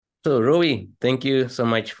So, Roey, thank you so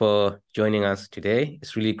much for joining us today.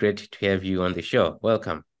 It's really great to have you on the show.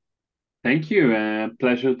 Welcome. Thank you.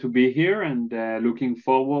 Pleasure to be here and looking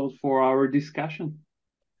forward for our discussion.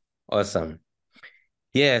 Awesome.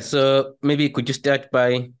 Yeah, so maybe could you start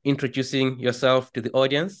by introducing yourself to the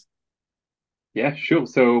audience? Yeah, sure.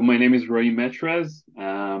 So my name is Roey Mechrez,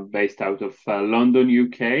 based out of London,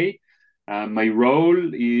 UK. My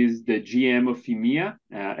role is the GM of EMEA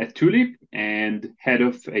at Tulip and head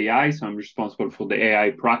of AI. So I'm responsible for the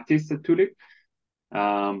AI practice at Tulip.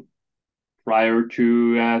 Um, Prior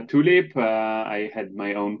to Tulip, I had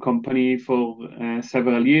my own company for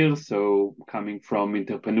several years. So coming from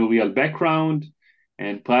entrepreneurial background,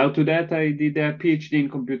 and prior to that, I did a PhD in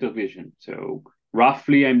computer vision. So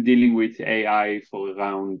roughly, I'm dealing with AI for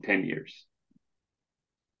around 10 years.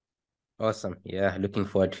 Awesome. Yeah, looking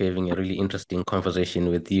forward to having a really interesting conversation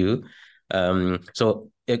with you.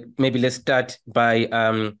 Maybe let's start by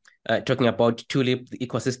talking about Tulip, the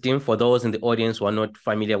ecosystem. For those in the audience who are not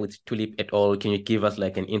familiar with Tulip at all, can you give us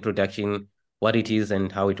like an introduction, what it is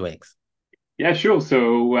and how it works? Yeah, sure.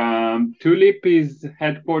 So Tulip is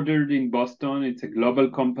headquartered in Boston. It's a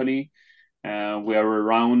global company. We are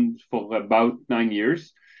around for about 9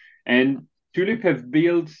 years. And Tulip have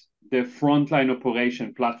built the frontline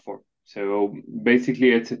operation platform. So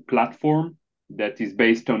basically, it's a platform that is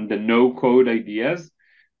based on the no code ideas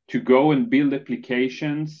to go and build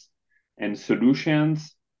applications and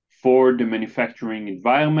solutions for the manufacturing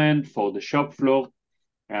environment, for the shop floor,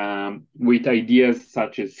 with ideas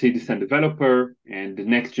such as citizen developer and the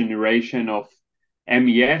next generation of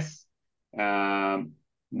MES,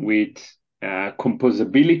 with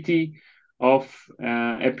composability of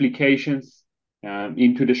applications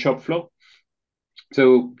into the shop floor.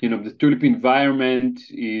 So, the Tulip environment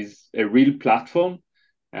is a real platform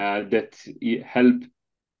that help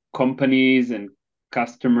companies and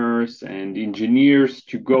customers and engineers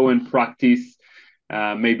to go and practice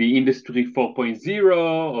maybe Industry 4.0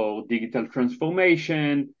 or digital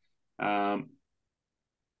transformation. Um,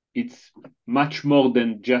 it's much more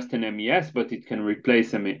than just an MES, but it can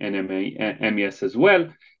replace an MES as well.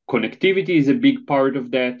 Connectivity is a big part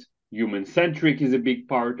of that. Human centric is a big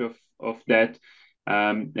part of that.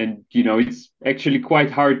 And it's actually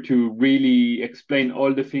quite hard to really explain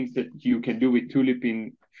all the things that you can do with Tulip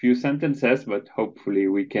in few sentences, but hopefully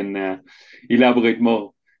we can elaborate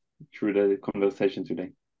more through the conversation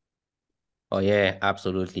today. Oh yeah,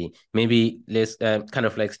 absolutely. Maybe let's kind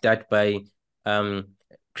of like start by um,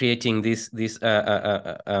 creating this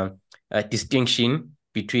distinction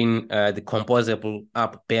between the composable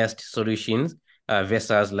app-based solutions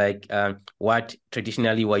versus like what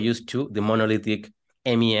traditionally we're used to, the monolithic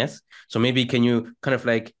MES. So maybe can you kind of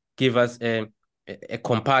like give us a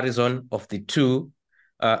comparison of the two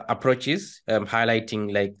approaches,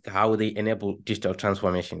 highlighting like how they enable digital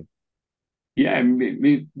transformation? Yeah,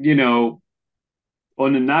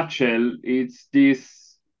 on a nutshell, it's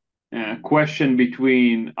this question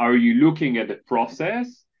between, are you looking at the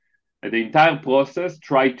process, at the entire process,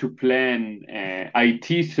 try to plan an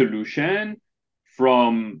IT solution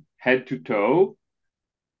from head to toe,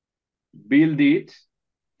 build it,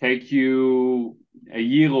 take you a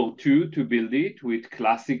year or two to build it with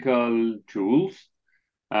classical tools.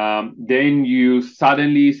 Then you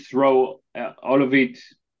suddenly throw all of it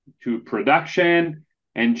to production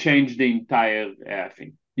and change the entire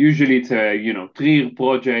thing. Usually it's a 3 year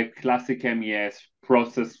project, classic MES,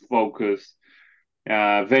 process focus,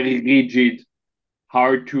 very rigid,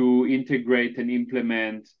 hard to integrate and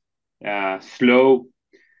implement, slow.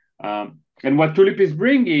 And what Tulip is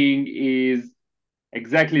bringing is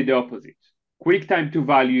exactly the opposite. Quick time to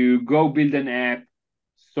value, go build an app,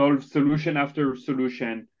 solve solution after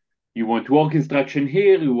solution. You want work instruction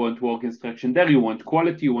here, you want work instruction there, you want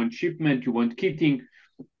quality, you want shipment, you want kitting.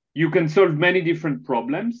 You can solve many different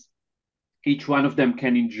problems. Each one of them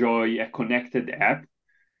can enjoy a connected app.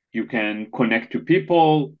 You can connect to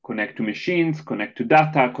people, connect to machines, connect to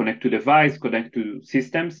data, connect to device, connect to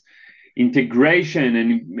systems. Integration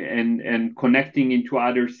and connecting into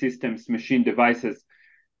other systems, machine devices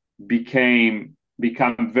become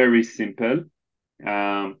very simple,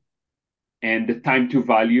 um, and the time to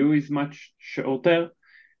value is much shorter.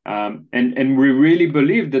 And we really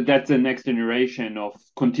believe that that's the next generation of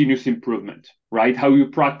continuous improvement, right? How you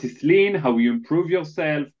practice lean, how you improve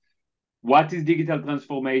yourself, what is digital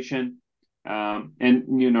transformation, and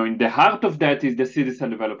in the heart of that is the citizen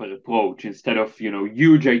developer approach. Instead of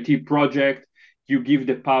huge IT project, you give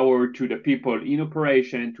the power to the people in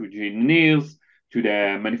operation, to the engineers, to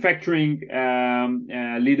the manufacturing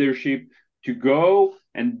leadership to go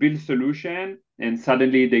and build solution and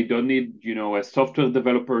suddenly they don't need, a software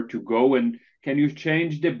developer to go and can you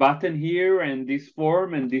change the button here and this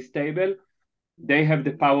form and this table? They have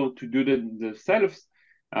the power to do that themselves.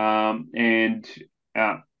 And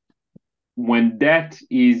when that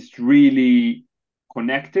is really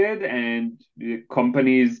connected and the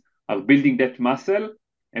companies are building that muscle,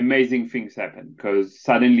 amazing things happen because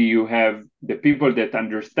suddenly you have the people that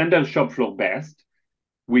understand their shop floor best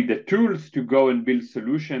with the tools to go and build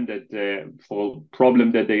solution that for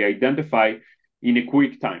problem that they identify in a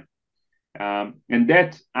quick time. And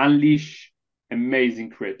that unleash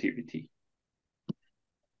amazing creativity.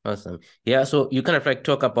 Awesome. Yeah, so you kind of like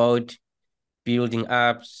talk about building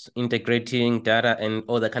apps, integrating data, and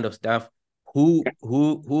all that kind of stuff. Who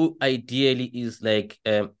ideally is like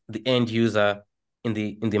the end user in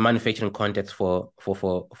the manufacturing context for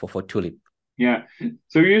Tulip? Yeah.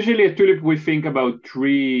 So usually at Tulip we think about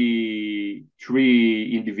three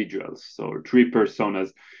individuals or three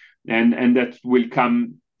personas, and that will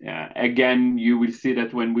come again. You will see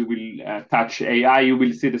that when we will touch AI, you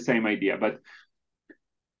will see the same idea. But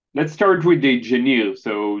let's start with the engineer.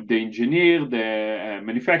 So the engineer, the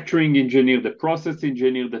manufacturing engineer, the process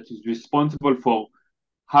engineer that is responsible for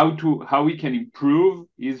how we can improve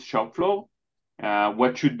his shop floor,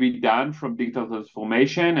 what should be done from digital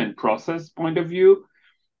transformation and process point of view.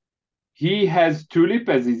 He has Tulip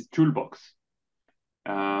as his toolbox.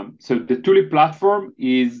 So the Tulip platform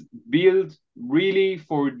is built really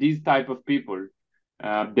for these type of people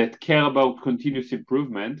that care about continuous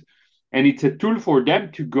improvement. And it's a tool for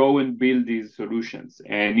them to go and build these solutions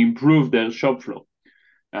and improve their shop floor.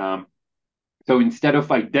 So instead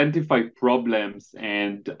of identify problems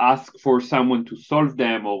and ask for someone to solve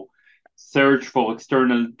them or search for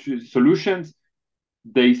external solutions,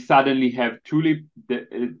 they suddenly have Tulip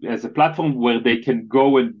as a platform where they can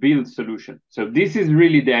go and build solutions. So this is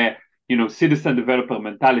really the citizen developer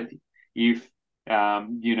mentality. If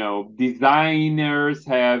designers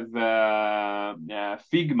have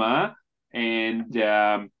Figma and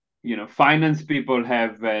finance people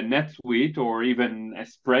have NetSuite or even a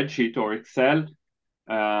spreadsheet or Excel,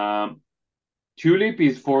 Tulip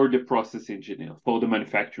is for the process engineer, for the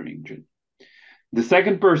manufacturing engineer. The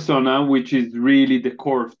second persona, which is really the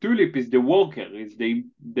core of Tulip, is the worker, is the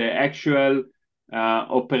actual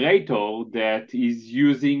operator that is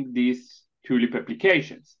using these Tulip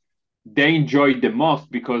applications. They enjoy it the most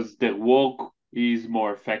because their work is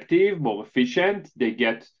more effective, more efficient. They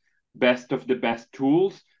get best of the best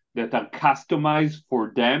tools that are customized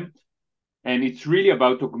for them. And it's really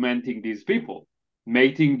about augmenting these people,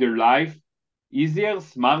 making their life easier,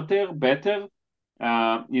 smarter, better,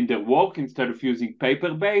 in their work instead of using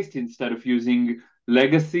paper-based, instead of using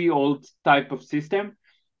legacy old type of system.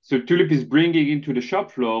 So Tulip is bringing into the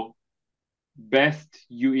shop floor best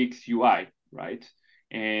UX UI, right?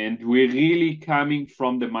 And we're really coming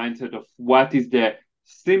from the mindset of what is the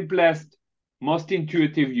simplest, most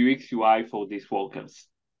intuitive UX UI for these workers,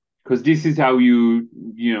 because this is how you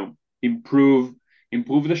improve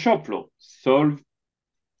the shop floor, solve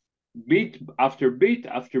bit after bit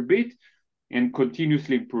after bit, and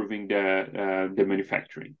continuously improving the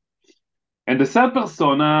manufacturing. And the third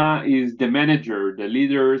persona is the manager, the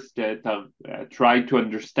leaders that are try to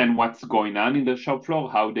understand what's going on in the shop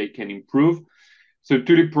floor, how they can improve. So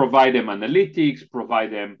Tulip provide them analytics,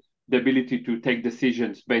 provide them the ability to take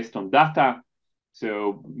decisions based on data.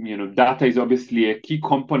 So, data is obviously a key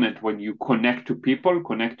component when you connect to people,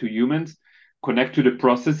 connect to humans, connect to the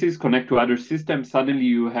processes, connect to other systems. Suddenly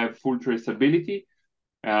you have full traceability.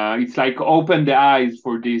 It's like open the eyes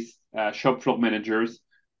for these shop floor managers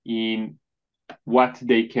in what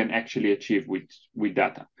they can actually achieve with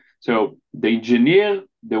data. So the engineer,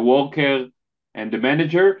 the worker, and the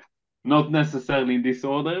manager, not necessarily in this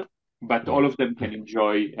order, but all of them can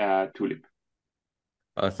enjoy Tulip.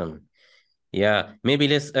 Awesome. Yeah, maybe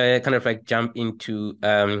let's kind of like jump into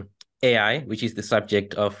AI, which is the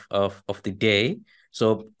subject of the day.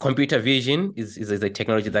 So computer vision is a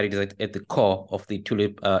technology that is at the core of the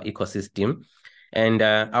Tulip ecosystem. And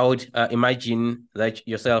I would imagine that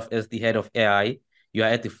yourself as the head of AI, you are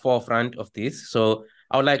at the forefront of this. So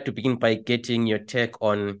I would like to begin by getting your take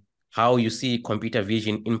on how you see computer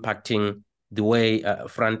vision impacting the way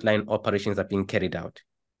frontline operations are being carried out.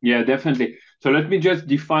 Yeah, definitely. So let me just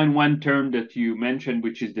define one term that you mentioned,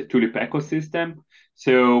 which is the Tulip ecosystem.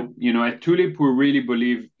 So, at Tulip, we really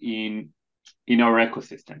believe in our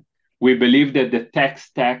ecosystem. We believe that the tech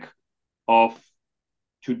stack of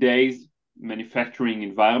today's manufacturing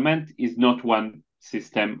environment is not one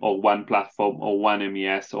system or one platform or one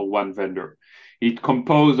MES or one vendor. It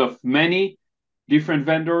composed of many different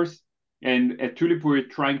vendors And at Tulip, we're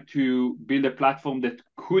trying to build a platform that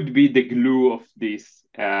could be the glue of this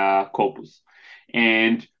corpus.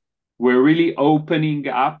 And we're really opening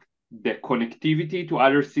up the connectivity to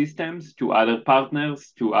other systems, to other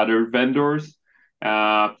partners, to other vendors,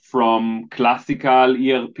 from classical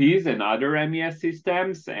ERPs and other MES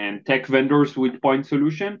systems and tech vendors with point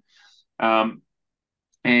solution.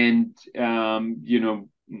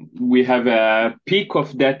 We have a peak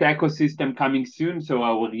of that ecosystem coming soon. So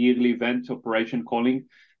our yearly event, Operation Calling,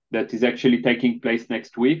 that is actually taking place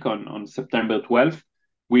next week on September 12th.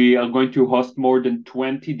 We are going to host more than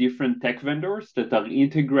 20 different tech vendors that are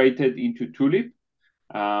integrated into Tulip.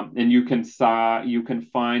 And you can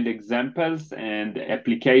find examples and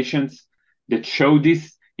applications that show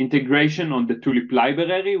this integration on the Tulip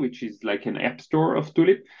library, which is like an app store of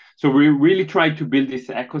Tulip. So we really try to build this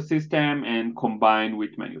ecosystem and combine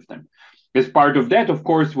with many of them. As part of that, of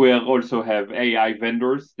course, we also have AI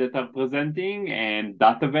vendors that are presenting and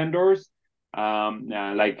data vendors,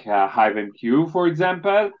 like HiveMQ, for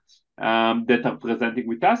example, that are presenting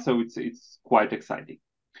with us. So it's quite exciting.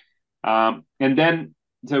 And then,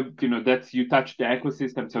 so that's, you touched the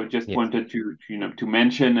ecosystem. So just wanted to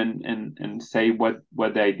mention and say what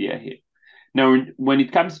the idea here. Now, when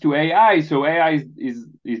it comes to AI, so AI is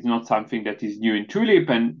not something that is new in Tulip,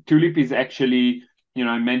 and Tulip is actually,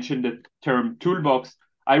 I mentioned the term toolbox.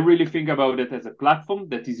 I really think about it as a platform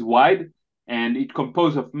that is wide, and it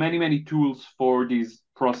composed of many tools for these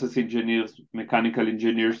process engineers, mechanical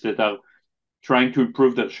engineers that are trying to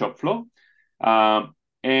improve their shop floor.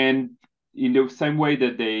 And in the same way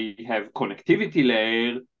that they have connectivity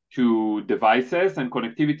layer to devices and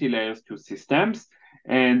connectivity layers to systems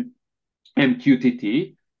and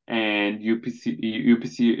MQTT and OPC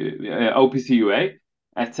UA,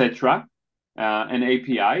 etc., and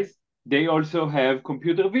APIs, they also have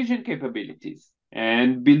computer vision capabilities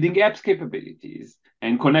and building apps capabilities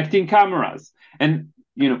and connecting cameras and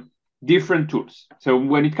different tools. So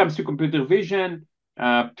when it comes to computer vision,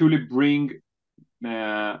 Tulip bring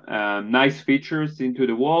nice features into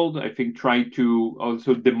the world. I think try to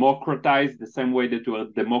also democratize the same way that we're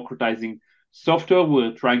democratizing software,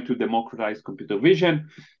 we're trying to democratize computer vision.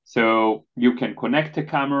 So you can connect a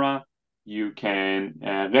camera, you can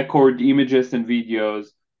record images and videos,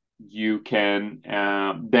 you can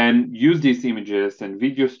then use these images and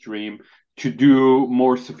video stream to do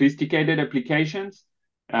more sophisticated applications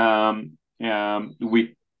with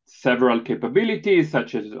several capabilities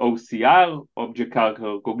such as OCR, object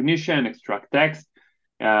character recognition, extract text.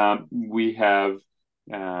 We have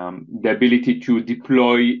the ability to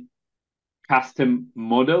deploy custom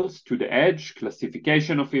models to the edge,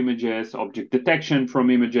 classification of images, object detection from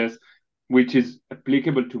images, which is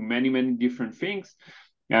applicable to many different things.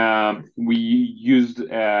 We used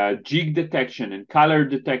jig detection and color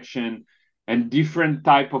detection and different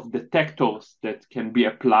type of detectors that can be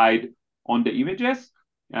applied on the images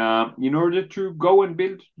in order to go and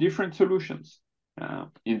build different solutions.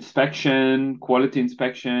 Inspection, quality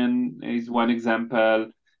inspection is one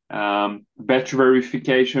example. Batch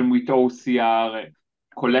verification with OCR,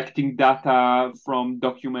 collecting data from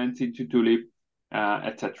documents into Tulip,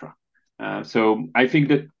 etc. So I think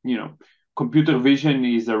that computer vision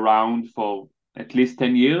is around for at least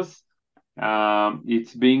 10 years.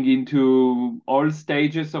 It's being into all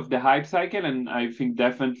stages of the hype cycle, and I think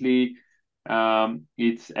definitely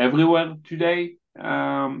it's everywhere today.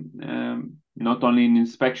 Not only in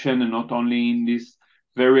inspection and not only in these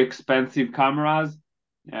very expensive cameras.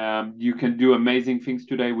 You can do amazing things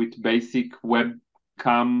today with basic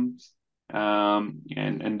webcams,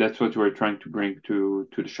 and that's what we're trying to bring to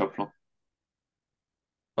the shop floor.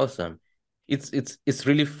 Awesome. It's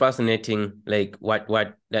really fascinating, like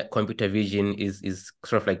what that computer vision is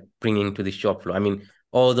sort of like bringing to the shop floor. I mean,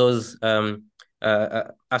 all those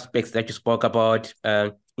aspects that you spoke about,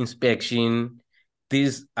 inspection,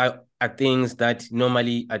 these are things that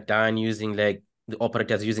normally are done using like the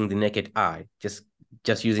operators using the naked eye, just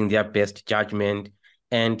using their best judgment,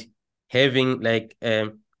 and having like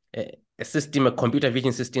a system, a computer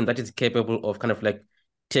vision system that is capable of kind of like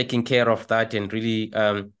taking care of that and really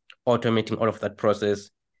automating all of that process.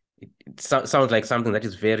 It sounds like something that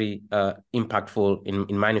is very impactful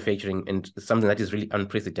in manufacturing and something that is really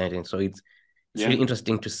unprecedented. So it's really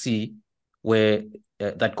interesting to see where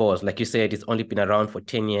that goes. Like you said, it's only been around for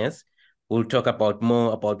 10 years. We'll talk about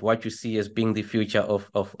more about what you see as being the future of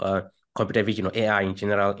computer vision or AI in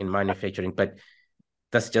general in manufacturing, but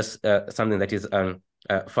that's just something that is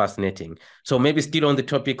fascinating. So maybe still on the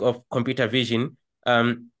topic of computer vision,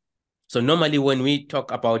 So normally when we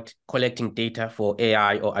talk about collecting data for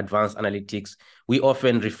AI or advanced analytics, we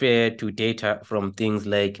often refer to data from things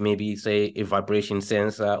like maybe say a vibration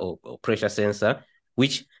sensor or pressure sensor,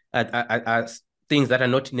 which are things that are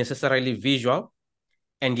not necessarily visual.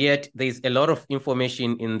 And yet there's a lot of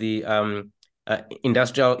information in the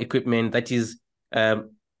industrial equipment that is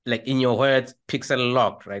like in your words, pixel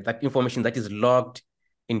locked, right? That information that is logged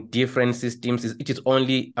in different systems, it is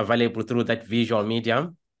only available through that visual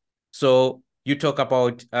medium. So you talk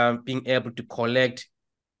about being able to collect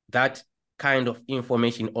that kind of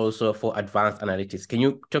information also for advanced analytics. Can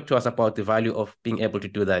you talk to us about the value of being able to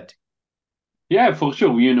do that? Yeah, for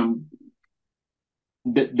sure.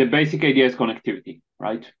 The basic idea is connectivity,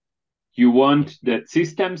 right? You want that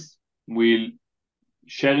systems will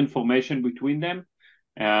share information between them,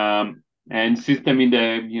 and system in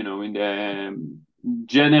the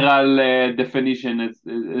general definition, as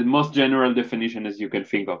most general definition as you can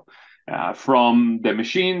think of, from the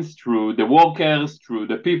machines through the workers, through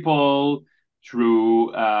the people,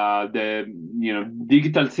 through the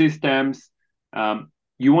digital systems.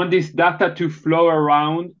 You want this data to flow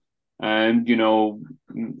around, and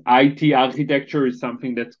IT architecture is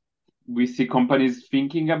something that we see companies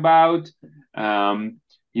thinking about.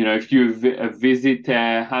 If you visit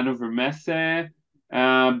Hanover Messe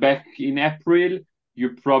back in April,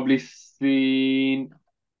 you probably seen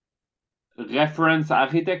reference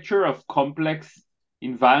architecture of complex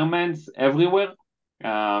environments everywhere,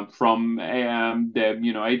 from the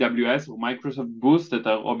AWS or Microsoft booths that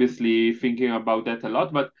are obviously thinking about that a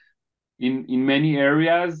lot. But in many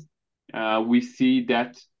areas, we see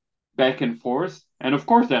that back and forth. And of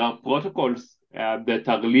course, there are protocols that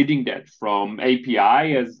are leading that, from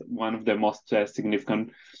API as one of the most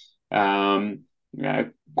significant connector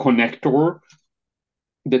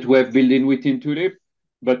that we have built in within Tulip,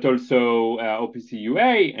 but also OPC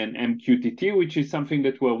UA and MQTT, which is something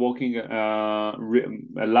that we're working a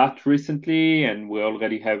lot recently, and we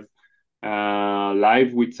already have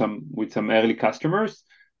live with some early customers,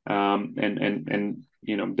 and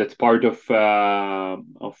that's part of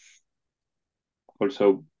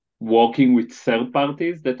also working with third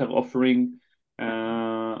parties that are offering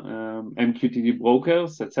MQTT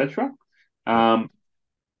brokers, etc.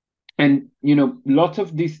 And lots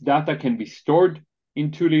of this data can be stored in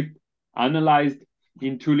Tulip, analyzed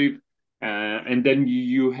in Tulip, and then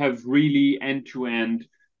you have really end-to-end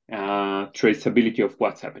traceability of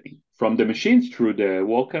what's happening from the machines through the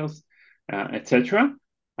workers, etc.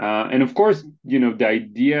 And of course, the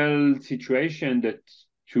ideal situation that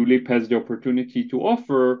Tulip has the opportunity to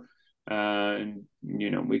offer, and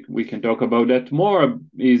we can talk about that more,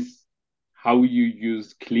 is how you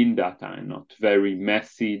use clean data and not very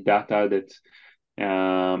messy data that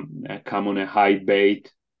come on a high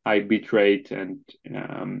bit rate, and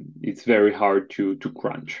it's very hard to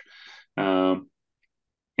crunch. And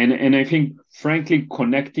I think, frankly,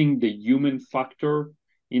 connecting the human factor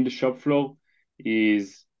in the shop floor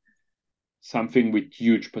is something with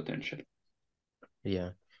huge potential.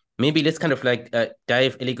 Yeah. Maybe let's kind of like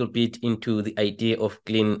dive a little bit into the idea of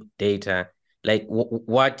clean data. Like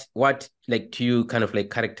what like to you kind of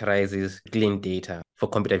like characterizes clean data for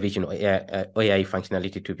computer vision or AI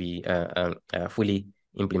functionality to be fully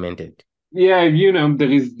implemented? Yeah,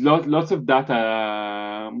 there is lots of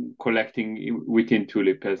data collecting within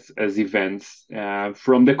Tulip as events,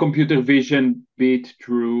 from the computer vision bit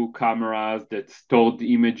through cameras that store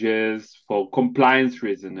the images for compliance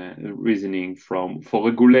reasoning, for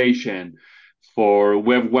regulation.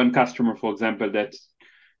 We have one customer, for example, that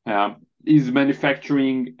is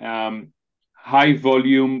manufacturing high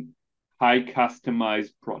volume, high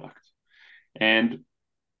customized product, and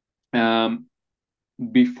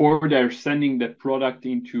before they're sending the product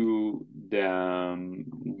into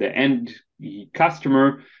the end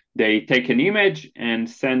customer, they take an image and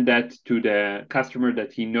send that to the customer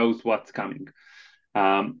that he knows what's coming.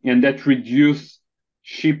 And that reduces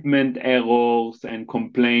shipment errors and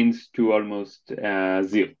complaints to almost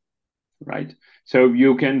zero, right? So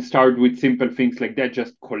you can start with simple things like that,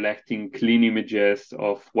 just collecting clean images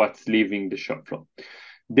of what's leaving the shop floor.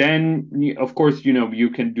 Then, of course, you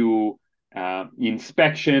can do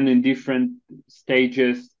inspection in different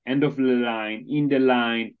stages, end of the line, in the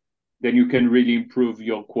line, then you can really improve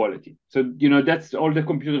your quality. So, that's all the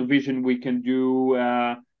computer vision we can do,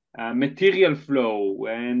 material flow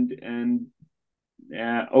and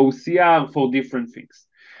OCR for different things.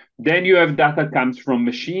 Then you have data comes from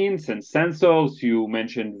machines and sensors. You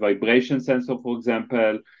mentioned vibration sensor, for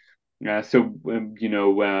example. We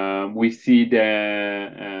see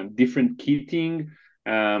the different kitting.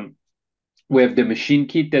 We have the machine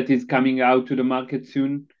kit that is coming out to the market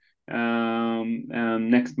soon,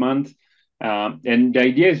 next month. And the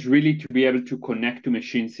idea is really to be able to connect to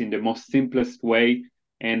machines in the most simplest way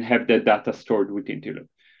and have that data stored within Tulip.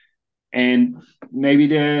 And maybe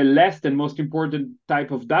the last and most important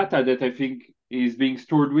type of data that I think is being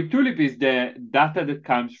stored with Tulip is the data that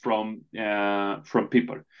comes from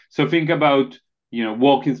people. So think about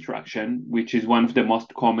work instruction, which is one of the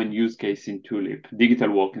most common use case in Tulip, digital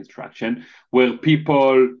work instruction, where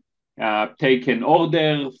people take an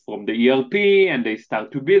order from the ERP and they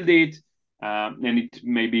start to build it. And it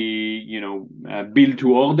may be, build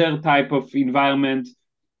to order type of environment.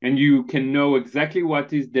 And you can know exactly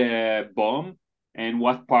what is the BOM and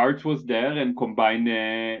what parts was there and combine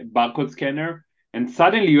a barcode scanner. And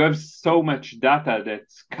suddenly you have so much data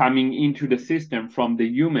that's coming into the system from the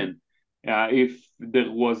human. If there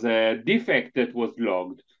was a defect that was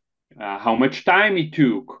logged, how much time it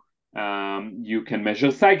took. You can measure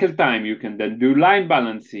cycle time. You can then do line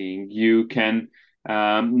balancing. You can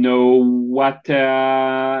know what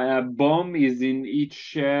BOM is in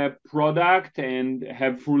each product and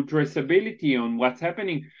have full traceability on what's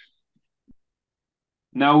happening.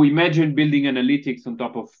 Now imagine building analytics on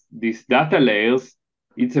top of these data layers.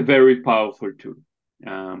 It's a very powerful tool.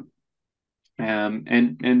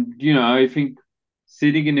 I think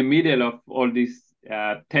sitting in the middle of all these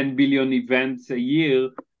 10 billion events a year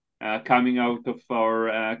coming out of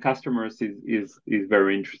our customers is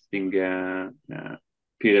very interesting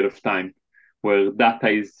period of time where data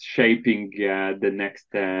is shaping the next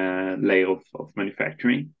layer of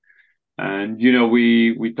manufacturing. And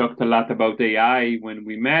we talked a lot about AI when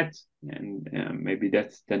we met, and maybe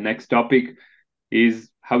that's the next topic,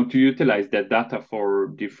 is how to utilize that data for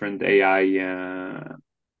different AI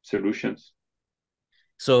solutions.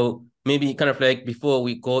 So maybe kind of like before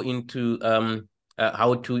we go into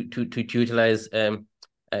how to utilize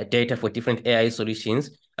data for different AI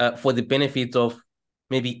solutions, for the benefit of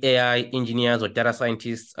maybe AI engineers or data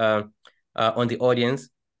scientists on the audience,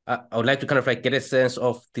 I would like to kind of like get a sense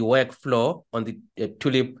of the workflow on the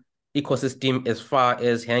Tulip ecosystem as far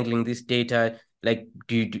as handling this data. Like,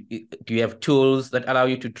 do you have tools that allow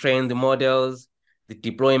you to train the models? The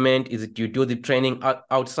deployment, is it you do the training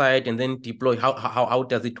outside and then deploy? How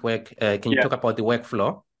does it work? Can you talk about the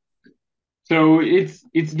workflow? So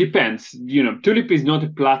it depends. Tulip is not a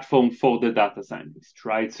platform for the data scientist,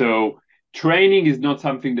 right? So training is not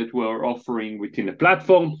something that we're offering within the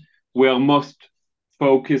platform. We are most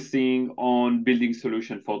focusing on building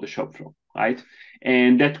solution for the shop floor, right?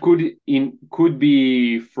 And that could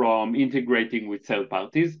be from integrating with third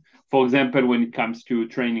parties. For example, when it comes to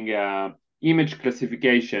training a image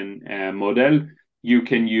classification model, you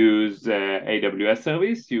can use AWS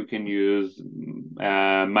service, you can use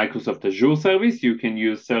Microsoft Azure service, you can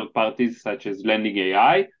use third parties such as Landing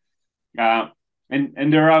AI. And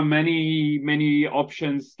there are many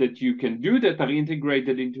options that you can do that are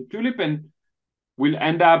integrated into Tulip and will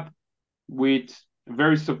end up with a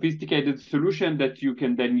very sophisticated solution that you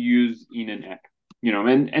can then use in an app.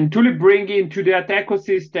 And Tulip bring into that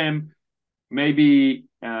ecosystem maybe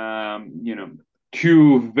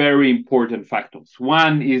two very important factors.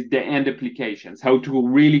 One is the end applications, how to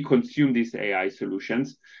really consume these AI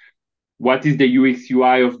solutions. What is the UX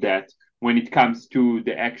UI of that when it comes to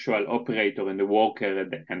the actual operator and the worker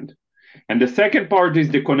at the end? And the second part is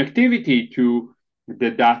the connectivity to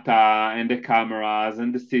the data and the cameras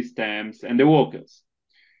and the systems and the workers.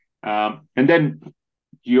 And then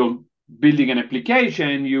you're building an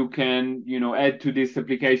application, you can add to these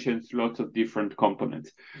applications lots of different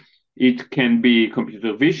components. It can be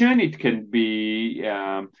computer vision, it can be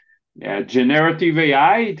generative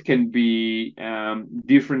AI, it can be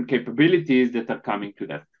different capabilities that are coming to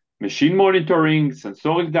that. Machine monitoring,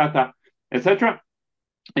 sensoric data, etc.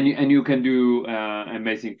 And you can do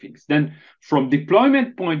amazing things. Then from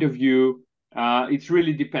deployment point of view, it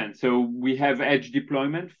really depends. So we have edge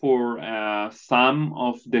deployment for some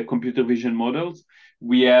of the computer vision models.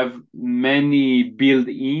 We have many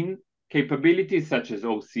built-in capabilities such as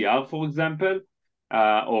OCR, for example,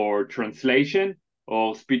 or translation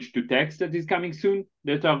or speech to text that is coming soon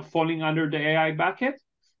that are falling under the AI bucket.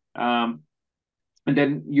 And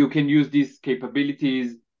then you can use these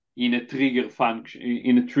capabilities in a trigger function,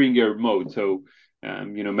 in a trigger mode. So,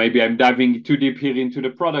 maybe I'm diving too deep here into the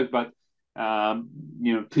product, but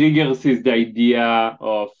triggers is the idea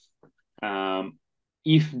of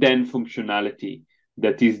if-then functionality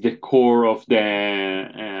that is the core of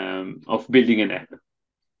the of building an app.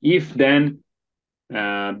 If then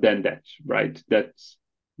that, right? That's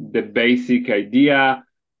the basic idea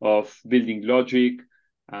of building logic,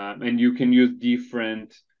 and you can use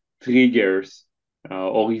different triggers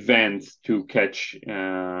or events to catch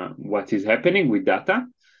what is happening with data.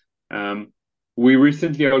 We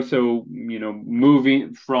recently also,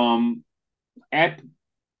 moving from app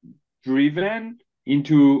driven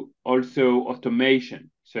into also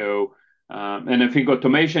automation. So, and I think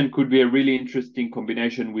automation could be a really interesting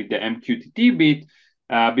combination with the MQTT bit,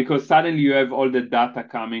 because suddenly you have all the data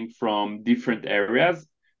coming from different areas.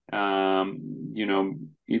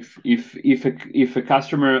 If a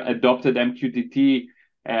customer adopted MQTT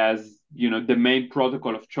as the main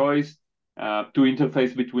protocol of choice to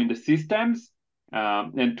interface between the systems,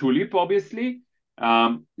 and Tulip, obviously,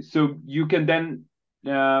 so you can then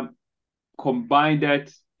combine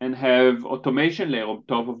that and have automation layer on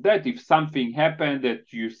top of that. If something happened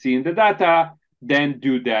that you see in the data, then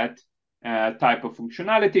do that type of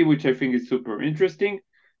functionality, which I think is super interesting.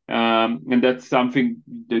 And that's something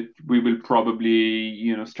that we will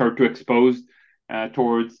probably, start to expose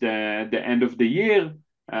towards the end of the year.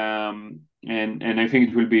 And I think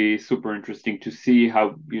it will be super interesting to see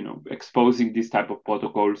how, exposing these type of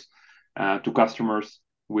protocols to customers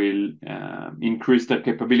will increase their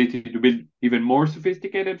capability to build even more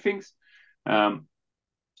sophisticated things.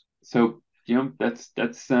 So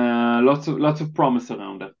that's lots of promise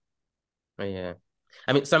around that. Oh, yeah.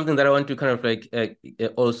 I mean, something that I want to kind of like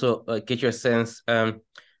also get your sense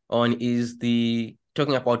on is the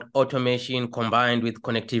talking about automation combined with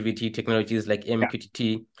connectivity technologies like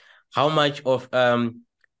MQTT. How much of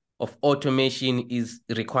automation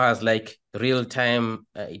requires like real-time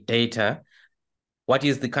data? What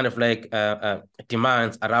is the kind of like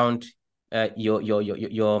demands around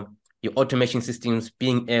your automation systems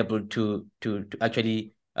being able to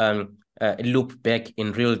actually loop back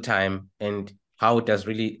in real time, and how does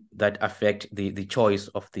really that affect the choice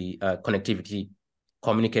of the connectivity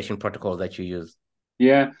communication protocol that you use?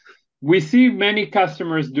 Yeah, we see many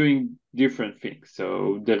customers doing different things.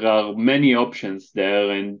 So there are many options there,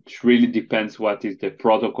 and it really depends what is the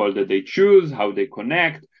protocol that they choose, how they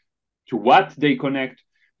connect, to what they connect.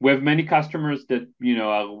 We have many customers that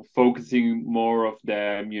are focusing more of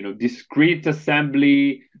the discrete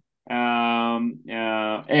assembly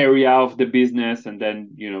area of the business, and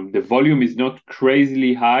then the volume is not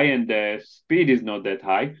crazily high and the speed is not that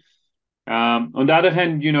high. On the other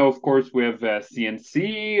hand, of course, we have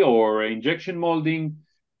CNC or injection molding,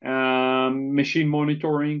 machine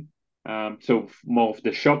monitoring. So more of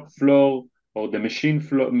the shop floor or the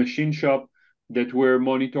machine shop that we're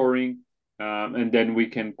monitoring. And then we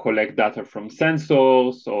can collect data from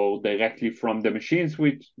sensors or directly from the machines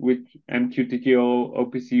with MQTT or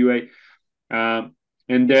OPC UA.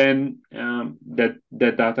 And then that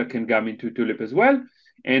data can come into Tulip as well.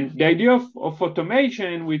 And the idea of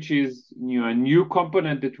automation, which is a new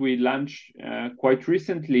component that we launched quite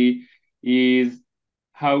recently, is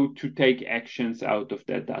how to take actions out of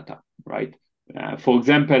that data, right? For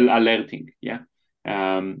example, alerting,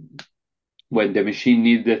 when the machine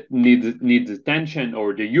needs attention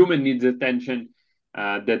or the human needs attention,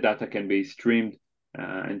 that data can be streamed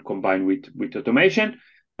and combined with automation.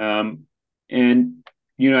 And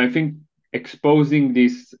I think exposing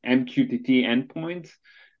these MQTT endpoints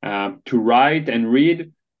to write and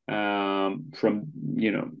read from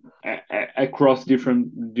across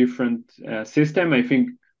different system, I think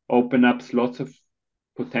open up lots of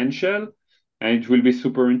potential, and it will be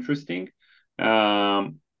super interesting.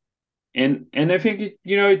 And I think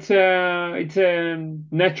it's a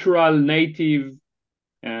natural native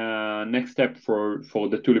next step for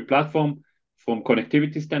the Tulip platform from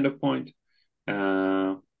connectivity standpoint.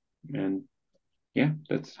 And yeah,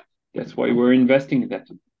 that's why we're investing in that.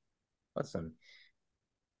 Awesome.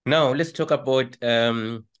 Now let's talk about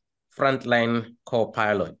Frontline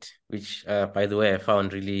Copilot, which, by the way, I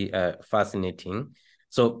found really fascinating.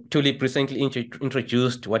 So Tulip recently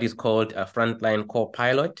introduced what is called a Frontline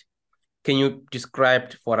Copilot. Can you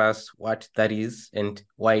describe for us what that is and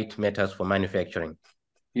why it matters for manufacturing?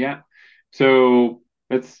 Yeah. So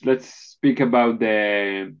let's speak about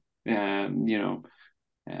the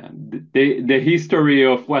history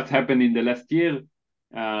of what happened in the last year.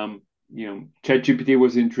 ChatGPT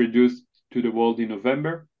was introduced to the world in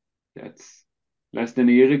November. That's less than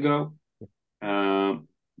a year ago.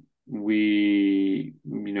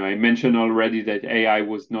 I mentioned already that AI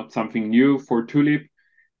was not something new for Tulip.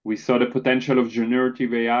 We saw the potential of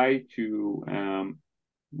generative AI to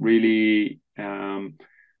really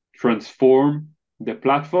transform the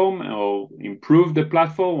platform or improve the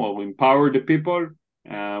platform or empower the people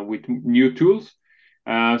with new tools.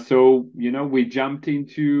 So we jumped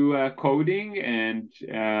into coding and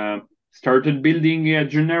started building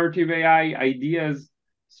generative AI ideas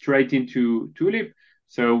straight into Tulip.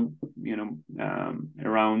 So,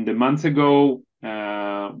 around a month ago,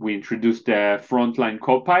 we introduced the Frontline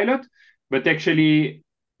Copilot, but actually,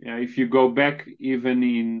 if you go back, even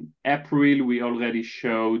in April, we already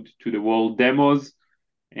showed to the world demos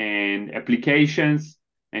and applications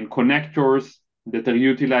and connectors that are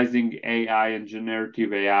utilizing AI and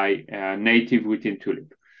generative AI native within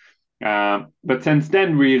Tulip. But since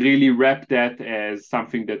then, we really wrapped that as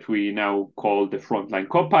something that we now call the Frontline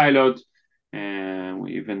Copilot, and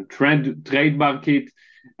we even trademark it.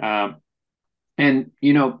 And,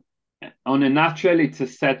 on a nutshell, it's a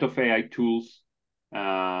set of AI tools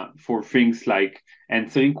for things like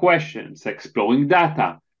answering questions, exploring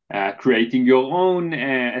data, creating your own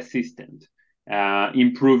assistant,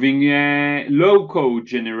 improving low-code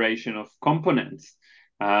generation of components,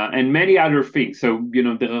 and many other things. So,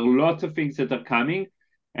 there are lots of things that are coming,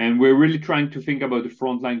 and we're really trying to think about the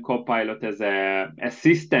Frontline Copilot as an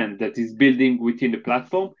assistant that is building within the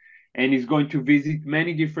platform and is going to visit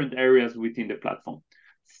many different areas within the platform,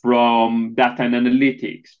 from data and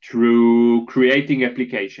analytics, through creating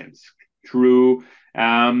applications, through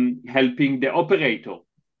helping the operator.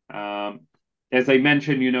 As I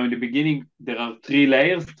mentioned, in the beginning, there are 3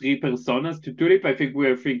 layers, 3 personas to Tulip. I think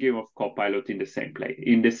we're thinking of Copilot in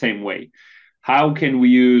the same way. How can we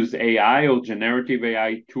use AI or generative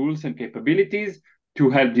AI tools and capabilities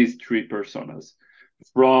to help these 3 personas?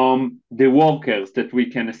 From the workers that we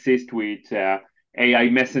can assist with AI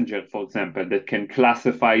messenger, for example, that can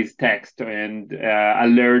classify text and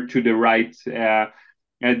alert to the right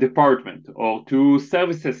department, or to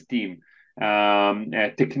services team,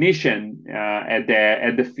 a technician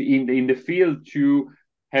in the field to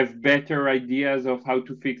have better ideas of how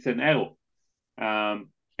to fix an error.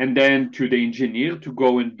 And then to the engineer to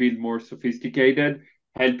go and build more sophisticated,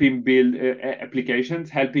 helping build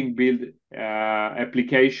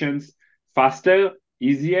applications faster,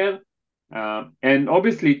 easier, and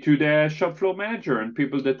obviously to the shop floor manager and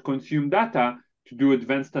people that consume data to do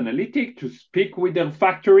advanced analytics, to speak with their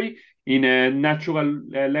factory in a natural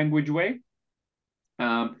language way.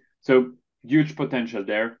 So huge potential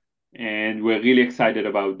there, and we're really excited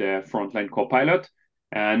about the Frontline Copilot.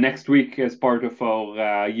 Next week, as part of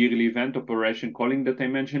our yearly event, Operation Calling, that I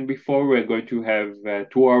mentioned before, we're going to have a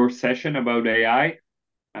 2-hour session about AI.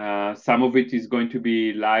 Some of it is going to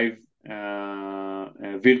be live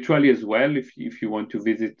virtually as well, if you want to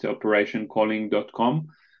visit operationcalling.com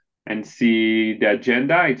and see the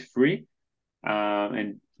agenda. It's free,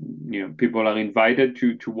 and people are invited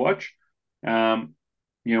to watch.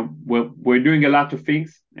 We're doing a lot of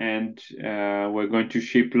things, and we're going to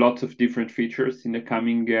ship lots of different features in the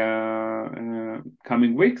coming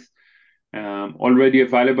weeks. Already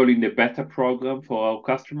available in the beta program for our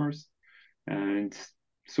customers, and it's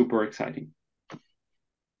super exciting.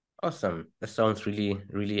 Awesome. That sounds really,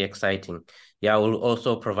 really exciting. Yeah, I will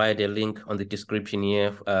also provide a link on the description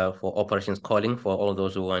here for Operations Calling for all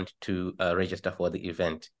those who want to register for the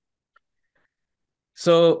event.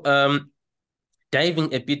 So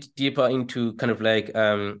diving a bit deeper into kind of like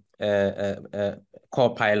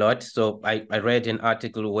Copilot. So I read an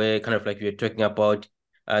article where kind of like you're talking about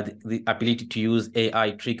the ability to use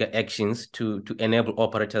AI trigger actions to enable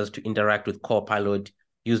operators to interact with Copilot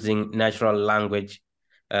using natural language.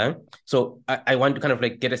 So I want to kind of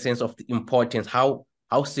like get a sense of the importance. How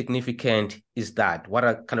significant is that? What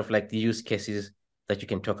are kind of like the use cases that you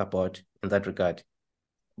can talk about in that regard?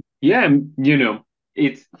 Yeah,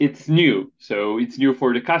 it's new. So it's new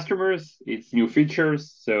for the customers, it's new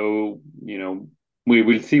features. So, we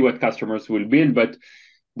will see what customers will build, but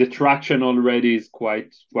the traction already is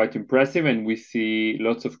quite impressive, and we see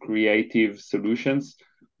lots of creative solutions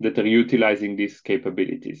that are utilizing these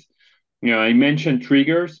capabilities. I mentioned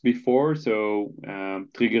triggers before. So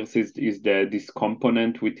triggers is this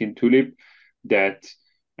component within Tulip that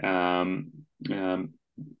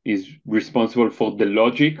is responsible for the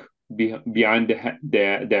logic behind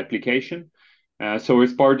the application. So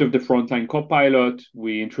as part of the Frontline Copilot,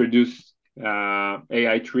 we introduced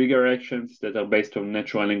AI trigger actions that are based on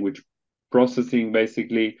natural language processing,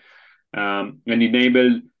 basically, and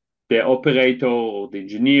enable the operator or the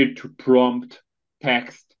engineer to prompt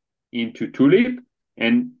text into Tulip,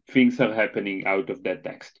 and things are happening out of that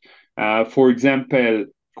text. For example,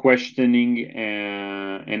 questioning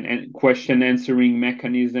and question answering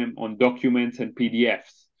mechanism on documents and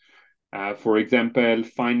PDFs. For example,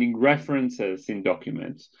 finding references in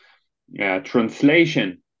documents,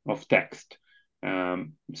 translation of text,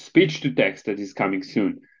 speech to text that is coming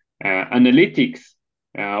soon, analytics,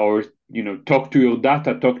 or talk to your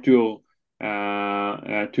data, talk to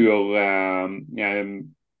your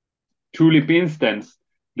Tulip instance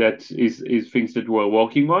that is things that we're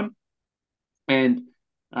working on. And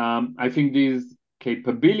I think these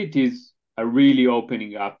capabilities are really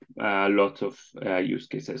opening up lots of use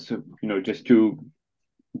cases. So, just to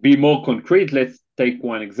be more concrete, let's take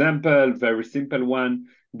one example, very simple one,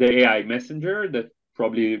 the AI messenger that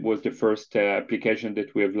probably was the first application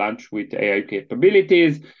that we have launched with AI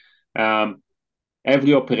capabilities.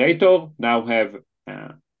 Every operator now have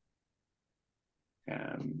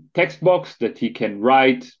text box that he can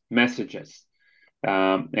write messages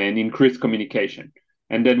and increase communication.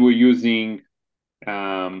 And then we're using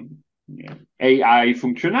AI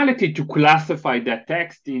functionality to classify that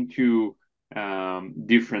text into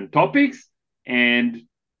different topics, and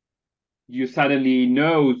you suddenly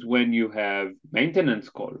knows when you have maintenance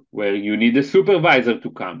call, where you need a supervisor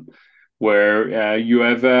to come, where you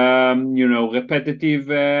have repetitive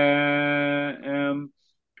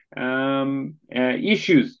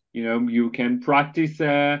issues. You can practice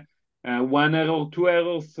one error, two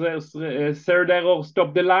errors, third error,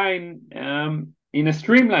 stop the line in a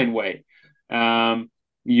streamlined way.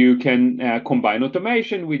 You can combine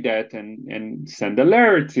automation with that and send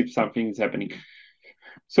alerts if something is happening.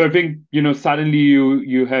 So I think suddenly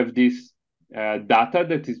you have this data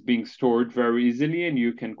that is being stored very easily, and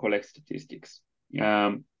you can collect statistics.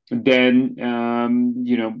 Then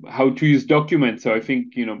how to use documents. So I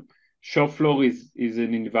think shop floor is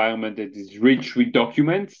an environment that is rich with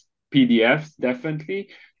documents, PDFs definitely.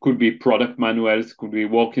 Could be product manuals, could be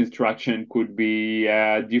work instruction, could be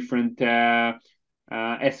different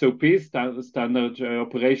SOPs, standard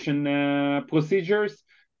operation procedures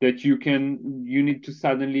that you need to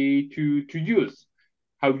suddenly to use.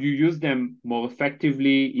 How you use them more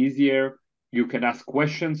effectively, easier. You can ask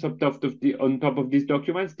questions on top of these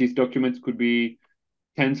documents. These documents could be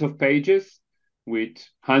tens of pages with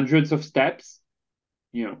hundreds of steps.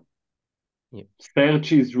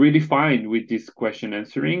 Search is really fine with this question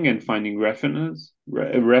answering and finding reference.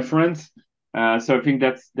 So I think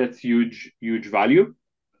that's huge value.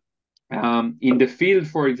 In the field,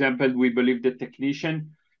 for example, we believe the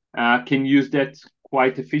technician can use that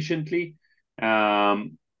quite efficiently.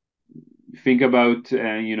 Think about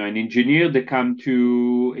an engineer that come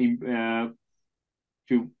to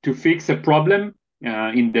fix a problem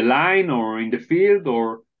in the line or in the field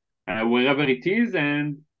or wherever it is,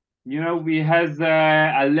 and we has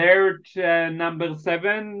alert number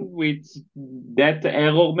 7 with that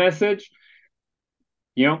error message.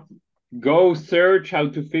 Go search how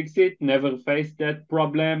to fix it, never face that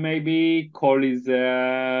problem, maybe call his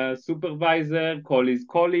supervisor, call his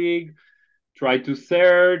colleague, try to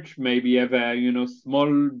search, maybe have a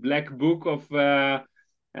small black book of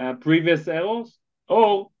previous errors,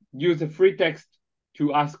 or use a free text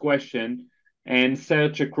to ask question and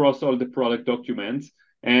search across all the product documents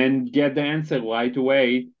and get the answer right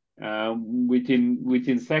away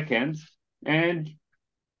within seconds. And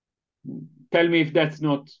tell me if that's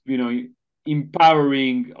not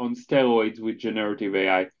empowering on steroids with generative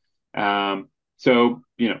AI. So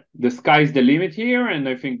the sky's the limit here, and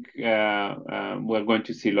I think we're going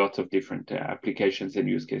to see lots of different applications and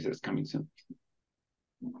use cases coming soon.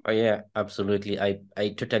 Oh yeah, absolutely. I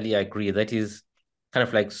totally agree. That is kind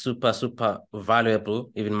of like super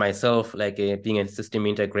valuable. Even myself, like being a system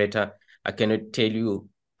integrator, I cannot tell you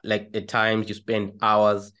like the times you spend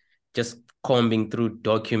hours just combing through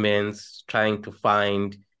documents, trying to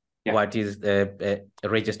find what is the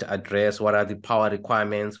register address, what are the power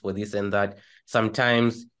requirements for this and that.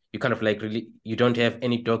 Sometimes you kind of like really, you don't have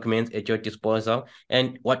any documents at your disposal.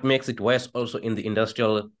 And what makes it worse also in the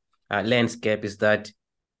industrial landscape is that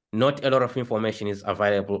not a lot of information is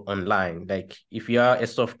available online. Like if you are a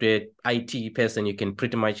software IT person, you can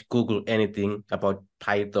pretty much Google anything about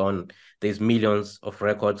Python. There's millions of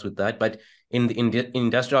records with that. But in the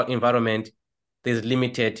industrial environment, there's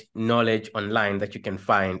limited knowledge online that you can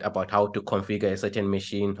find about how to configure a certain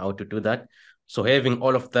machine, how to do that. So having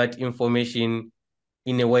all of that information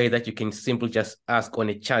in a way that you can simply just ask on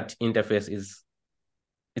a chat interface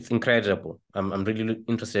it's incredible. I'm really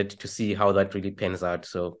interested to see how that really pans out.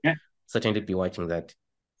 So certainly be watching that.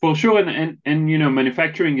 For sure, and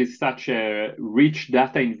manufacturing is such a rich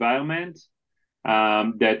data environment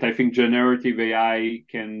that I think generative AI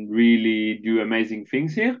can really do amazing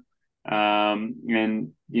things here.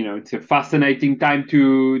 And it's a fascinating time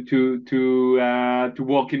to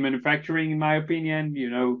work in manufacturing, in my opinion.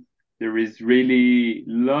 There is really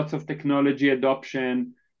lots of technology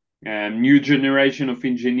adoption, new generation of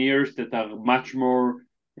engineers that are much more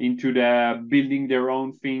into the building their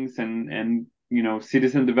own things and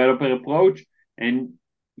citizen developer approach, and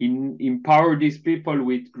empower these people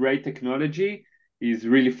with great technology is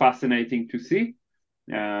really fascinating to see.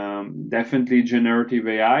 Definitely generative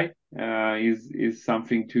AI is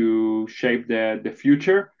something to shape the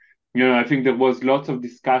future. I think there was lots of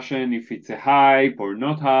discussion if it's a hype or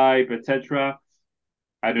not hype, etc.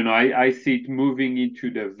 I don't know. I see it moving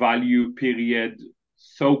into the value period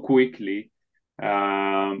so quickly.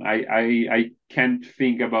 I can't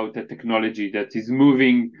think about a technology that is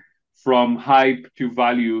moving from hype to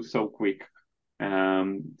value so quick.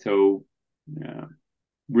 So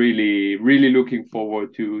really looking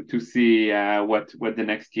forward to see what the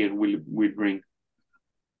next year will bring.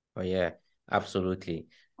 Oh yeah, absolutely.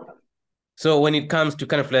 So when it comes to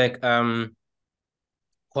kind of like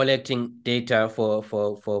collecting data for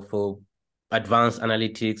advanced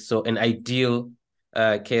analytics, so an ideal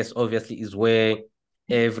case obviously is where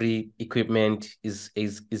every equipment is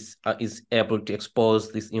able to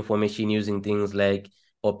expose this information using things like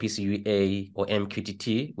OPC or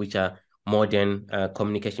MQTT, which are modern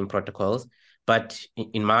communication protocols. But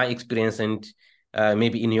in my experience, and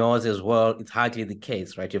maybe in yours as well, it's hardly the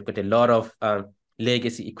case, right? You've got a lot of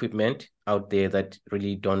legacy equipment out there that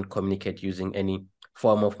really don't communicate using any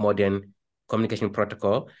form of modern communication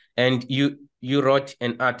protocol. And you wrote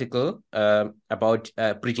an article about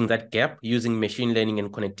bridging that gap using machine learning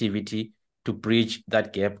and connectivity to bridge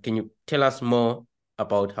that gap. Can you tell us more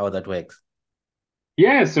about how that works?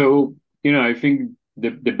 Yeah, so I think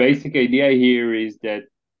the basic idea here is that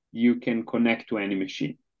you can connect to any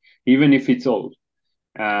machine, even if it's old.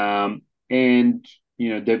 And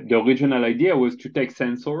the original idea was to take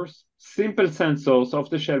sensors, simple sensors,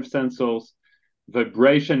 off-the-shelf sensors,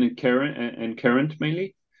 vibration and current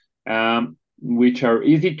mainly, which are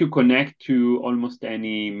easy to connect to almost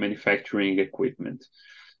any manufacturing equipment.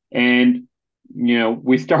 And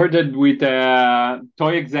we started with a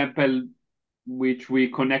toy example, which we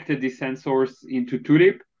connected the sensors into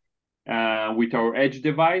Tulip with our Edge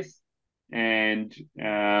device. And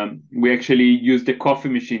we actually used the coffee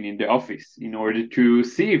machine in the office in order to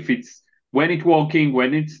see if it's when it's working,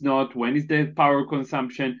 when it's not, when is the power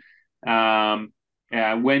consumption,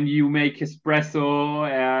 when you make espresso,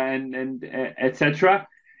 and etc.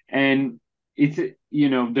 And it's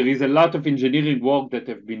there is a lot of engineering work that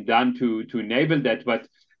have been done to enable that, but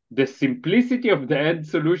the simplicity of the end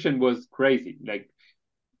solution was crazy. Like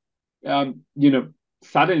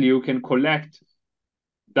suddenly you can collect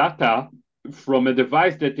data from a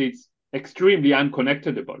device that is extremely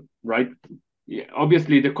unconnectable, right? Yeah,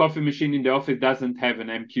 obviously, the coffee machine in the office doesn't have an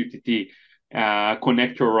MQTT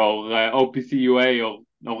connector or OPC UA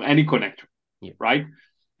or any connector, Yeah. right?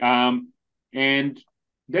 And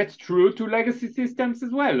that's true to legacy systems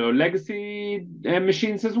as well, or legacy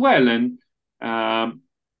machines as well. And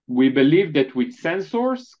we believe that with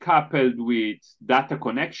sensors coupled with data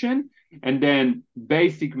connection and then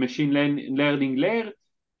basic machine learning layer,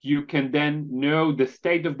 you can then know the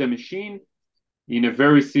state of the machine in a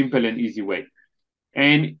very simple and easy way.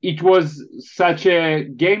 And it was such a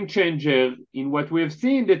game changer in what we have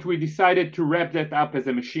seen that we decided to wrap that up as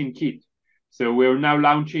a machine kit. So we're now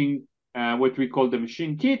launching what we call the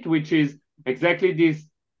machine kit, which is exactly this,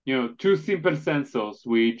 two simple sensors,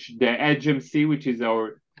 which the Edge MC, which is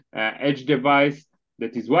our edge device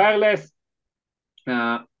that is wireless,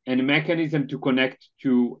 and a mechanism to connect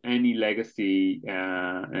to any legacy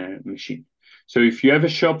machine. So if you have a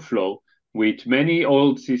shop floor with many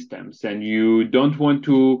old systems and you don't want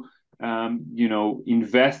to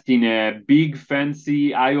invest in a big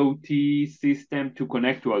fancy IoT system to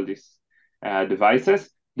connect to all these devices,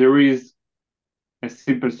 there is a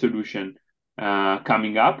simple solution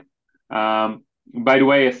coming up. By the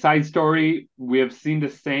way, a side story, we have seen the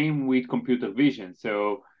same with computer vision.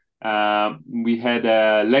 So we had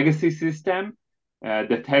a legacy system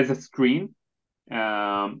that has a screen.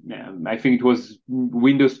 I think it was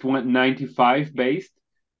Windows 95 based,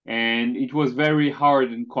 and it was very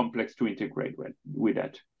hard and complex to integrate with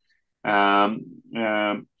that.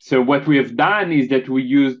 So what we have done is that we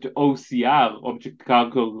used OCR, object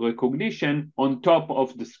character recognition, on top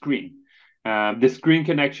of the screen. The screen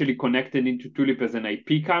can actually connect it into Tulip as an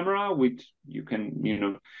IP camera, which you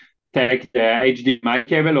can, take the HDMI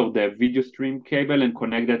cable or the video stream cable and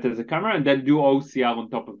connect that as a camera, and then do OCR on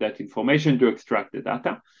top of that information to extract the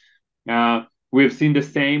data. We've seen the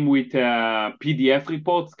same with PDF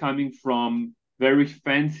reports coming from very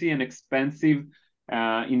fancy and expensive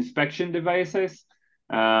inspection devices,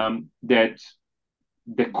 that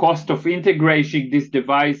the cost of integrating this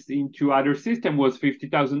device into other system was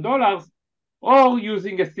 $50,000, or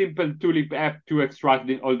using a simple Tulip app to extract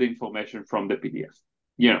all the information from the PDF.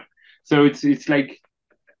 So it's like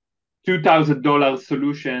 $2,000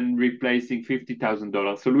 solution replacing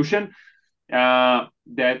 $50,000 solution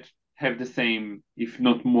that have the same, if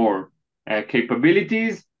not more,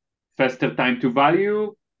 capabilities, faster time to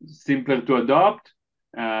value, simpler to adopt,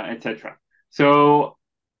 etc. So,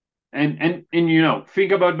 and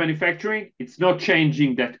think about manufacturing. It's not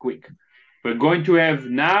changing that quick. We're going to have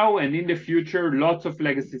now and in the future lots of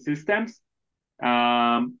legacy systems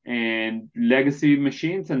and legacy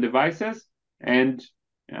machines and devices, and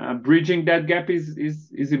bridging that gap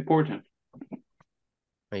is important.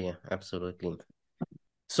 Oh, yeah, absolutely.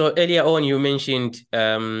 So earlier on, you mentioned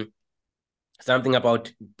something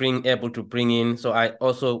about being able to bring in. So I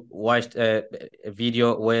also watched a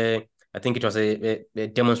video where I think it was a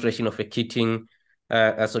demonstration of a kitting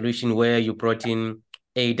a solution where you brought in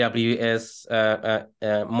AWS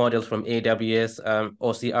models from AWS,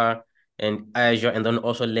 OCR, and Azure, and then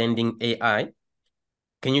also lending AI.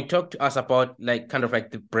 Can you talk to us about kind of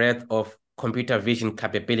like the breadth of computer vision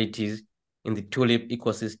capabilities in the Tulip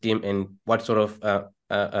ecosystem and what sort of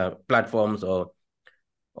platforms or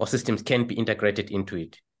systems can be integrated into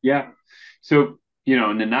it? Yeah. So, in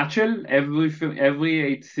a nutshell,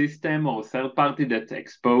 every system or third party that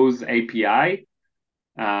expose API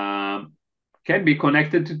can be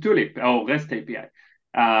connected to Tulip or REST API.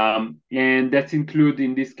 And that's include,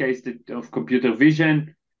 in this case, of computer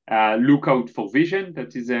vision, Lookout for Vision.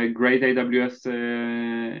 That is a great AWS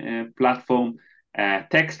platform.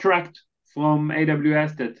 Textract from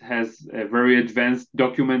AWS that has a very advanced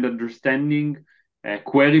document understanding,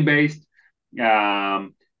 query-based.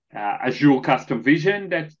 Azure Custom Vision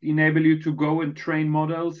that enable you to go and train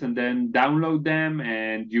models and then download them,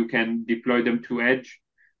 and you can deploy them to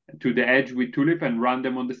the edge with Tulip and run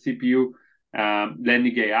them on the CPU.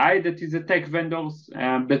 Lending AI, that is a tech vendors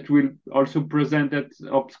that will also present at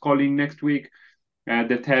Ops Calling next week,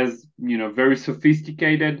 that has very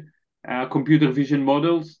sophisticated computer vision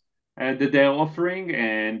models that they're offering,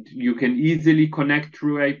 and you can easily connect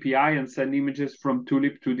through API and send images from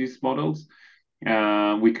Tulip to these models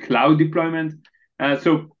with cloud deployment.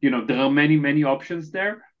 So there are many options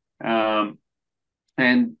there. And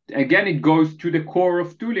again, it goes to the core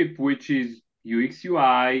of Tulip, which is UX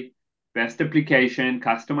UI, best application,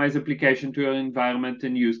 customized application to your environment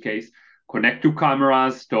and use case, connect to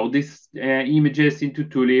cameras, store these images into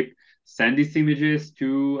Tulip, send these images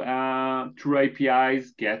to through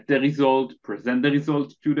APIs, get the result, present the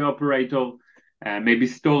result to the operator, maybe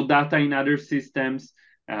store data in other systems.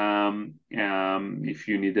 If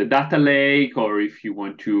you need a data lake, or if you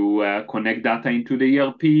want to connect data into the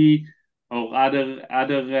ERP or other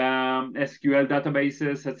SQL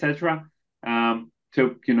databases, etc.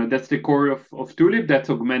 So that's the core of Tulip. That's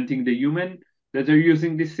augmenting the human that are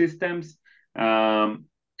using these systems, and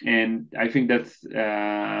I think that's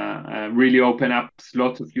really open up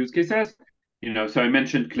lots of use cases. So I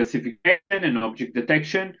mentioned classification and object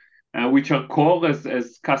detection, which are core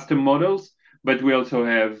as custom models. But we also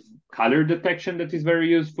have color detection that is very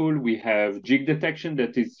useful. We have jig detection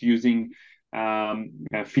that is using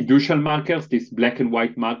fiducial markers, these black and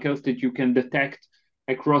white markers that you can detect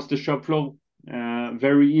across the shop floor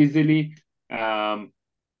very easily. What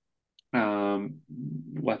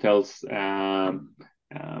else?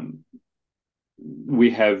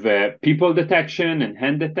 We have people detection and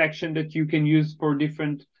hand detection that you can use for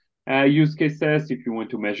different use cases. If you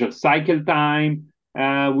want to measure cycle time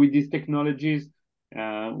with these technologies,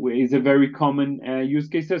 is a very common use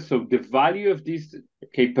cases. So the value of these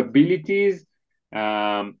capabilities,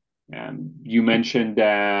 you mentioned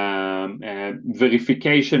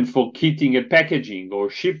verification for kitting and packaging or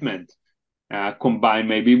shipment, combined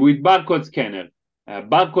maybe with barcode scanner,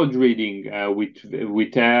 barcode reading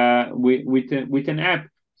with an app.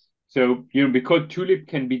 So because Tulip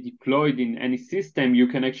can be deployed in any system, you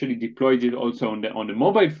can actually deploy it also on the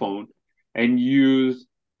mobile phone and use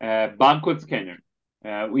barcode scanner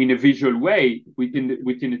in a visual way within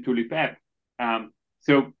the Tulip app.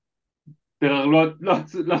 So there are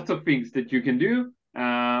lots of things that you can do,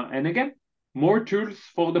 and again, more tools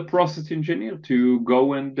for the process engineer to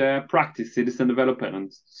go and practice citizen developer and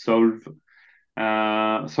solve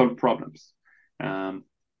problems.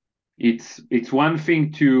 It's one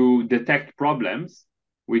thing to detect problems,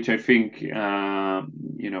 which I think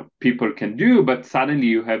people can do, but suddenly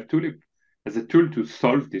you have Tulip as a tool to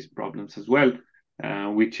solve these problems as well,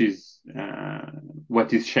 which is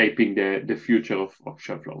what is shaping the future of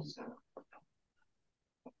shop floors.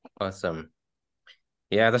 Awesome.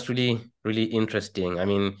 Yeah, that's really, really interesting. I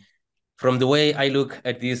mean, from the way I look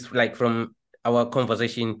at this, like from our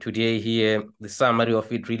conversation today here, the summary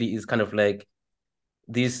of it really is kind of like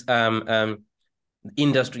this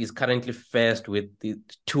industry is currently faced with the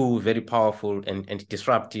two very powerful and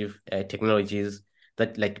disruptive technologies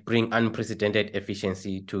that like bring unprecedented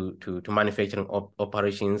efficiency to manufacturing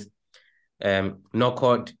operations, no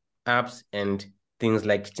code apps, and things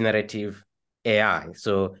like generative AI.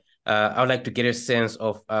 So I would like to get a sense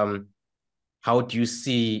of how do you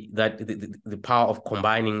see that the power of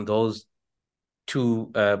combining those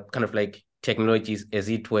two kind of like technologies, as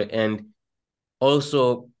it were, and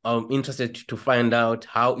also I'm interested to find out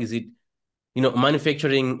how is it,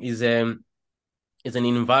 manufacturing is an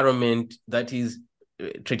environment that is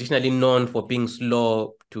traditionally known for being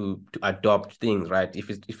slow to adopt things, right? If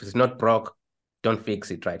it's not broke, don't fix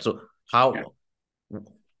it, right? So how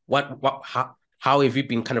how have you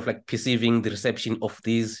been kind of like perceiving the reception of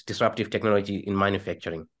these disruptive technology in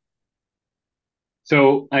manufacturing?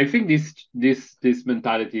 So I think this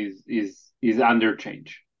mentality is under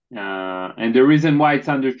change. And the reason why it's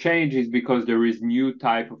under change is because there is new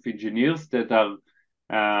type of engineers that are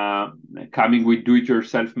coming with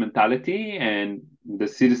do-it-yourself mentality and the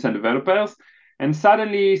citizen developers, and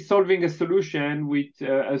suddenly solving a solution with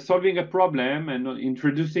solving a problem and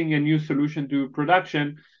introducing a new solution to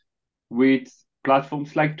production with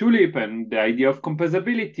platforms like Tulip and the idea of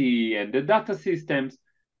composability and the data systems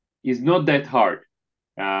is not that hard.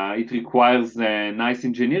 It requires nice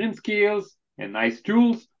engineering skills and nice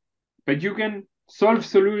tools, but you can solve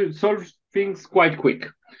things quite quick.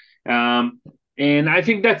 And I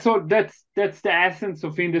think that's all. That's the essence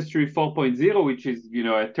of Industry 4.0, which is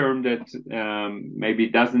a term that maybe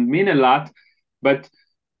doesn't mean a lot, but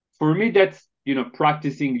for me that's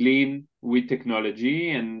practicing lean with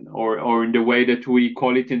technology, and or in the way that we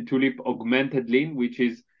call it in Tulip, augmented lean, which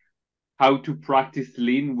is how to practice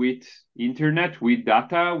lean with internet, with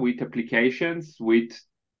data, with applications, with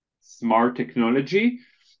smart technology.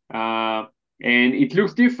 And it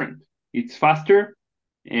looks different. It's faster,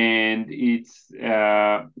 and it's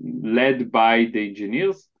led by the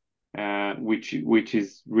engineers, which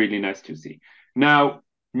is really nice to see. Now,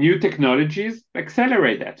 new technologies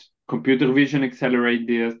accelerate that. Computer vision accelerate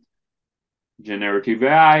this. Generative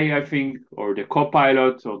AI, I think, or the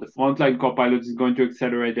Copilot or the Frontline Copilot is going to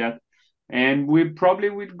accelerate that. And we're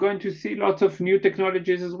going to see lots of new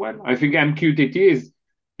technologies as well. I think MQTT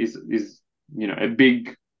is a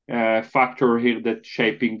big factor here that's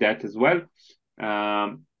shaping that as well.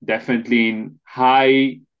 Definitely in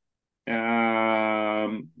high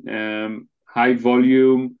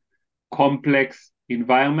volume, complex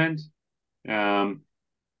environment.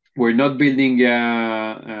 We're not building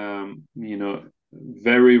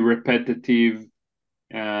very repetitive,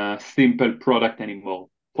 simple product anymore.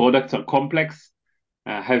 Products are complex,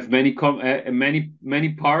 have many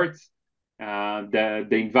parts. The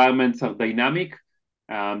environments are dynamic.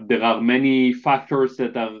 There are many factors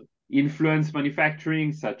that are influence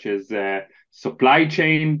manufacturing, such as supply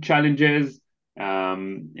chain challenges,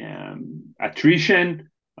 attrition,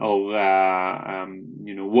 or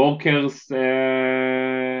workers,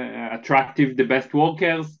 attractive the best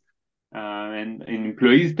workers, and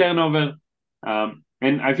employees turnover.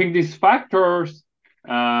 And I think these factors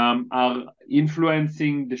are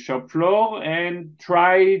influencing the shop floor and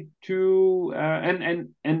try to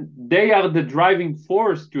and they are the driving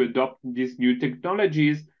force to adopt these new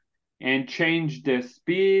technologies and change the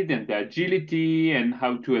speed and the agility and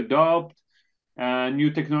how to adopt new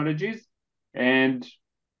technologies. And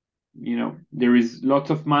there is lots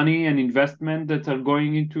of money and investment that are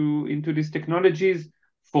going into these technologies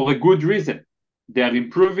for a good reason. They are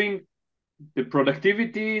improving the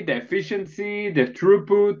productivity, the efficiency, the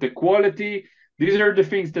throughput, the quality. These are the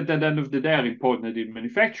things that at the end of the day are important in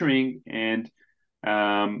manufacturing. And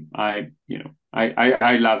I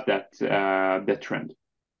love that trend.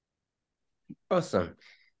 Awesome.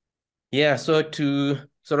 Yeah, so to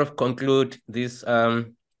sort of conclude this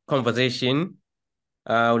conversation,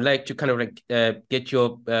 I would like to kind of like get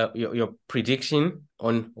your prediction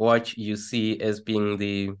on what you see as being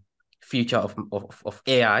the future of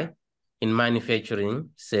AI in manufacturing,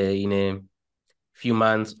 say in a few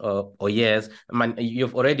months or years.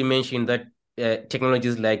 You've already mentioned that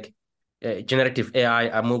technologies like generative AI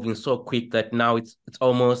are moving so quick that now it's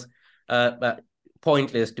almost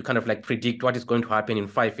pointless to kind of like predict what is going to happen in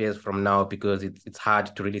 5 years from now, because it's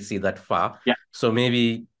hard to really see that far. Yeah. So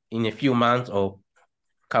maybe in a few months or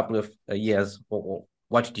couple of years, or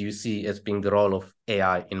what do you see as being the role of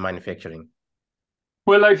AI in manufacturing?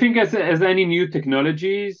 Well, I think as any new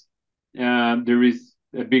technologies, there is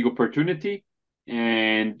a big opportunity,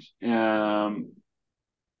 and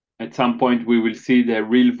at some point we will see the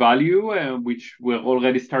real value, which we're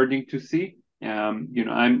already starting to see.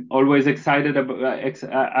 I'm always excited about.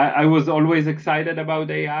 I was always excited about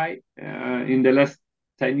AI in the last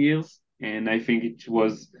 10 years, and I think it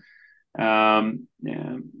was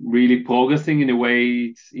really progressing in the way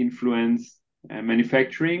it's influenced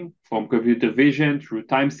manufacturing, from computer vision through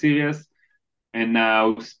time series, and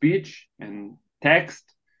now speech and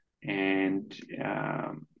text and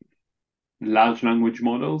large language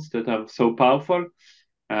models that are so powerful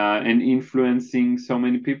and influencing so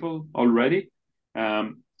many people already.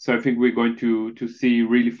 So I think we're going to see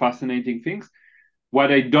really fascinating things.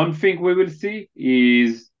 What I don't think we will see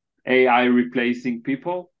is AI replacing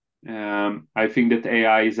people. I think that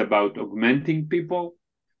AI is about augmenting people,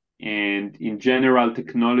 and in general,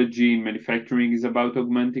 technology in manufacturing is about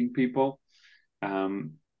augmenting people.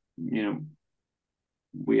 You know,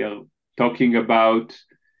 we are talking about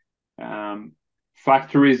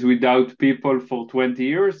factories without people for 20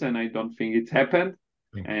 years, and I don't think it's happened.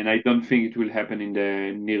 And I don't think it will happen in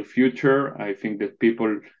the near future. I think that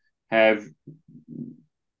people have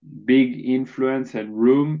big influence and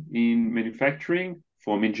room in manufacturing,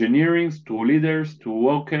 from engineering to leaders to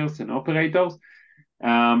workers and operators.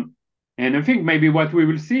 And I think maybe what we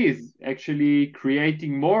will see is actually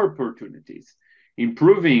creating more opportunities,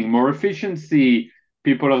 improving more efficiency.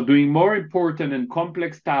 People are doing more important and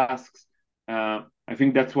complex tasks. I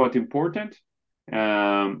think that's what's important.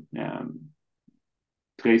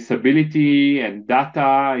 Traceability and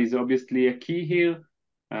data is obviously a key here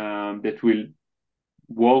that will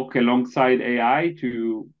work alongside AI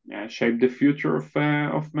to shape the future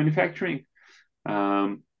of manufacturing.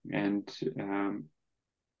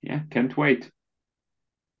 Yeah, can't wait.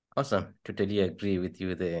 Awesome. Totally agree with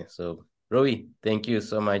you there. So, Roey, thank you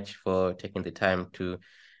so much for taking the time to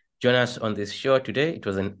join us on this show today. It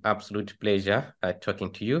was an absolute pleasure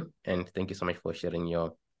talking to you. And thank you so much for sharing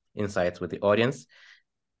your insights with the audience.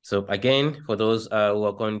 So again, for those who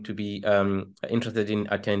are going to be interested in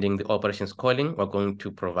attending the operations calling, we're going to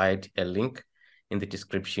provide a link in the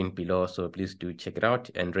description below. So please do check it out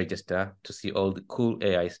and register to see all the cool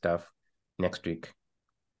AI stuff next week.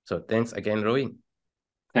 So thanks again, Roey.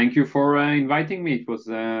 Thank you for inviting me. It was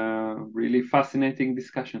a really fascinating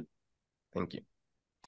discussion. Thank you.